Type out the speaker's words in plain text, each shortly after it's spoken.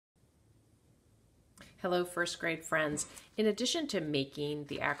Hello, first grade friends. In addition to making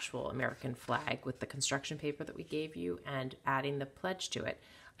the actual American flag with the construction paper that we gave you and adding the pledge to it,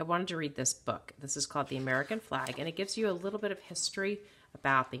 I wanted to read this book. This is called The American Flag, and it gives you a little bit of history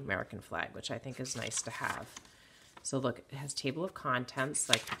about the American flag, which I think is nice to have. So look, it has table of contents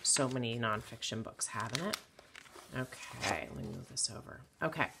like so many nonfiction books have in it. Okay, let me move this over.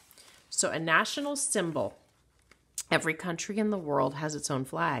 Okay, so a national symbol. Every country in the world has its own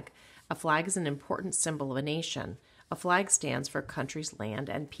flag. A flag is an important symbol of a nation. A flag stands for a country's land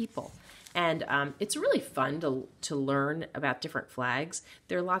and people. And it's really fun to learn about different flags.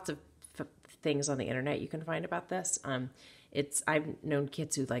 There are lots of things on the internet you can find about this. I've known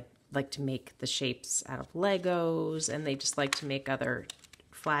kids who like to make the shapes out of Legos, and they just like to make other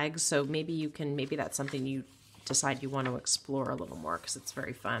flags. So maybe that's something you decide you want to explore a little more because it's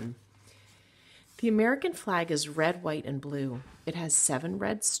very fun. The American flag is red, white, and blue. It has 7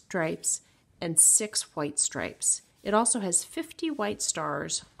 red stripes and 6 white stripes. It also has 50 white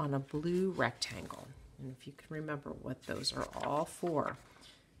stars on a blue rectangle. And if you can remember what those are all for,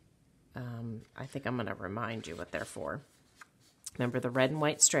 I think I'm going to remind you what they're for. Remember, the red and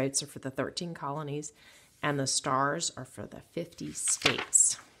white stripes are for the 13 colonies, and the stars are for the 50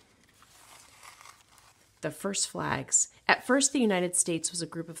 states. The first flags. At first, the United States was a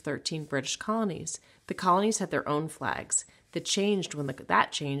group of 13 British colonies. The colonies had their own flags. That changed when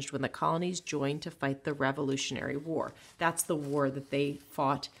the colonies joined to fight the Revolutionary War. That's the war that they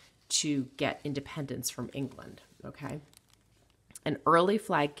fought to get independence from England, okay? An early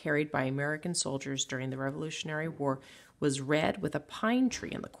flag carried by American soldiers during the Revolutionary War was red with a pine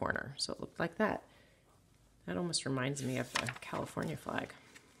tree in the corner. So it looked like that. That almost reminds me of the California flag.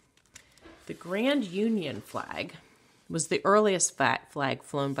 The Grand Union flag was the earliest flag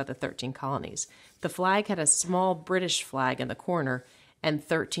flown by the 13 colonies. The flag had a small British flag in the corner and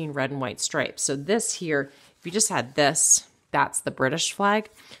 13 red and white stripes. So this here, if you just had this, that's the British flag.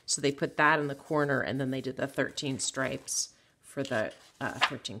 So they put that in the corner, and then they did the 13 stripes for the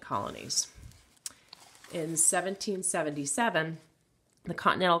 13 colonies. In 1777, the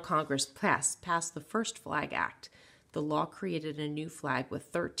Continental Congress passed the first Flag Act. The law created a new flag with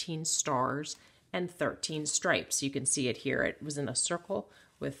 13 stars and 13 stripes. You can see it here. It was in a circle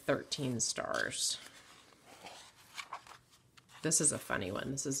with 13 stars. This is a funny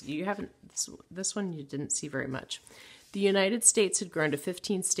one. This one you didn't see very much. The United States had grown to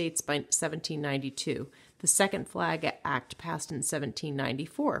 15 states by 1792. The second Flag Act passed in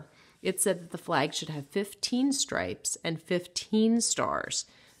 1794. It said that the flag should have 15 stripes and 15 stars.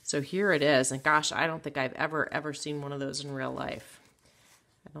 So here it is, and gosh, I don't think I've ever seen one of those in real life.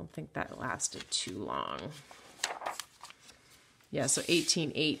 I don't think that lasted too long. Yeah, so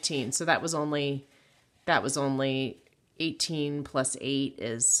 1818. So that was only 18 plus 8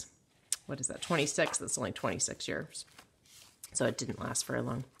 is, what is that, 26? That's only 26 years. So it didn't last very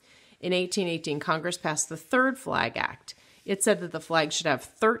long. In 1818, Congress passed the third Flag Act. It said that the flag should have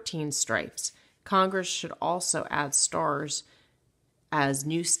 13 stripes. Congress should also add stars as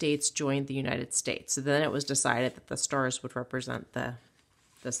new states joined the United States. So then it was decided that the stars would represent the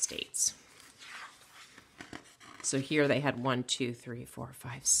states. So here they had 1, 2, 3, 4,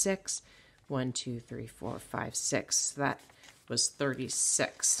 5, 6. 1, 2, 3, 4, 5, 6. So that was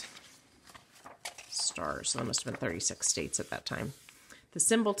 36 stars. So there must have been 36 states at that time. The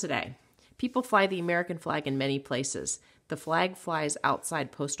symbol today. People fly the American flag in many places. The flag flies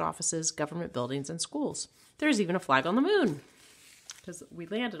outside post offices, government buildings, and schools. There's even a flag on the moon, because we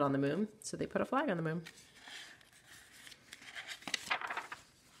landed on the moon, so they put a flag on the moon.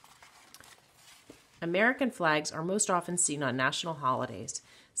 American flags are most often seen on national holidays,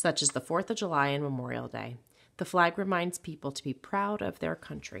 such as the 4th of July and Memorial Day. The flag reminds people to be proud of their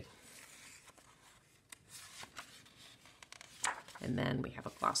country. And then we have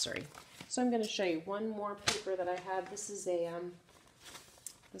a glossary. So I'm going to show you one more paper that I have. This is the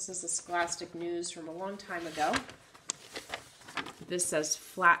Scholastic News from a long time ago. This says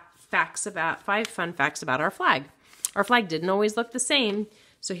 5 fun facts about our flag. Our flag didn't always look the same.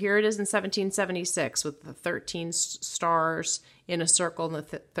 So here it is in 1776 with the 13 stars in a circle and the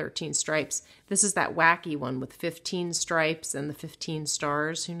 13 stripes. This is that wacky one with 15 stripes and the 15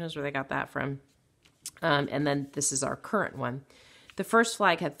 stars. Who knows where they got that from? And then this is our current one. The first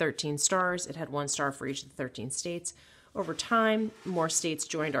flag had 13 stars. It had 1 star for each of the 13 states. Over time, more states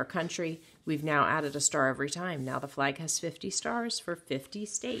joined our country. We've now added a star every time. Now the flag has 50 stars for 50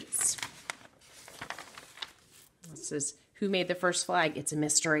 states. This is who made the first flag. It's a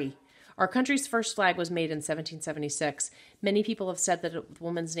mystery. Our country's first flag was made in 1776. Many people have said that a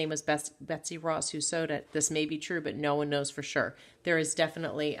woman's name was Betsy Ross who sewed it. This may be true, but no one knows for sure. There is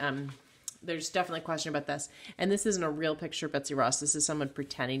definitely there's definitely a question about this. And this isn't a real picture of Betsy Ross. This is someone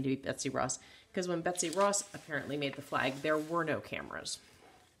pretending to be Betsy Ross. Because when Betsy Ross apparently made the flag, there were no cameras.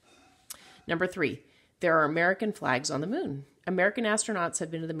 Number 3, there are American flags on the moon. American astronauts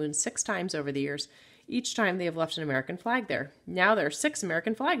have been to the moon 6 times over the years. Each time they have left an American flag there. Now there are 6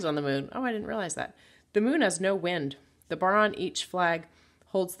 American flags on the moon. Oh, I didn't realize that. The moon has no wind. The bar on each flag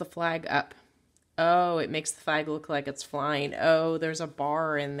holds the flag up. Oh, it makes the flag look like it's flying. Oh, there's a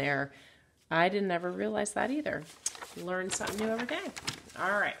bar in there. I didn't ever realize that either. Learn something new every day.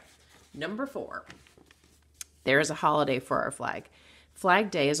 All right. Number 4. There is a holiday for our flag.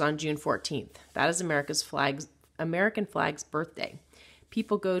 Flag Day is on June 14th. That is American flag's birthday.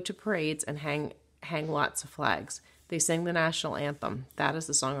 People go to parades and hang lots of flags. They sing the national anthem. That is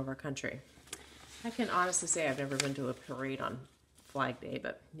the song of our country. I can honestly say I've never been to a parade on Flag Day,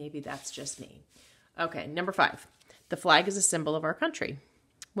 but maybe that's just me. Okay, number 5. The flag is a symbol of our country.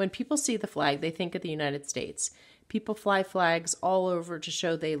 When people see the flag, they think of the United States. People fly flags all over to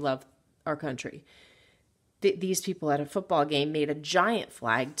show they love our country. These people at a football game made a giant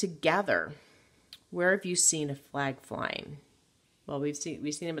flag together. Where have you seen a flag flying? Well, we've seen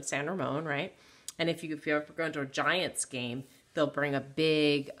them at San Ramon, right? And if you ever go into a Giants game, they'll bring a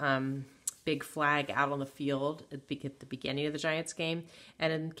big flag out on the field at the beginning of the Giants game.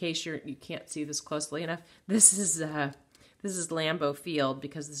 And in case you can't see this closely enough, this is Lambeau Field,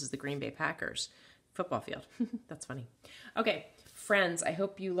 because this is the Green Bay Packers football field. That's funny. Okay, friends, I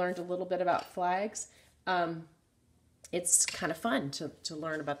hope you learned a little bit about flags. It's kind of fun to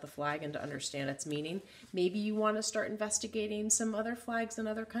learn about the flag and to understand its meaning. Maybe you want to start investigating some other flags in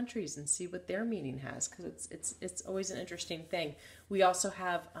other countries and see what their meaning has, because it's always an interesting thing. We also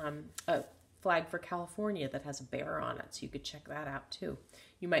have a flag for California that has a bear on it, so you could check that out too.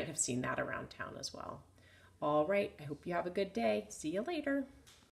 You might have seen that around town as well. All right, I hope you have a good day. See you later.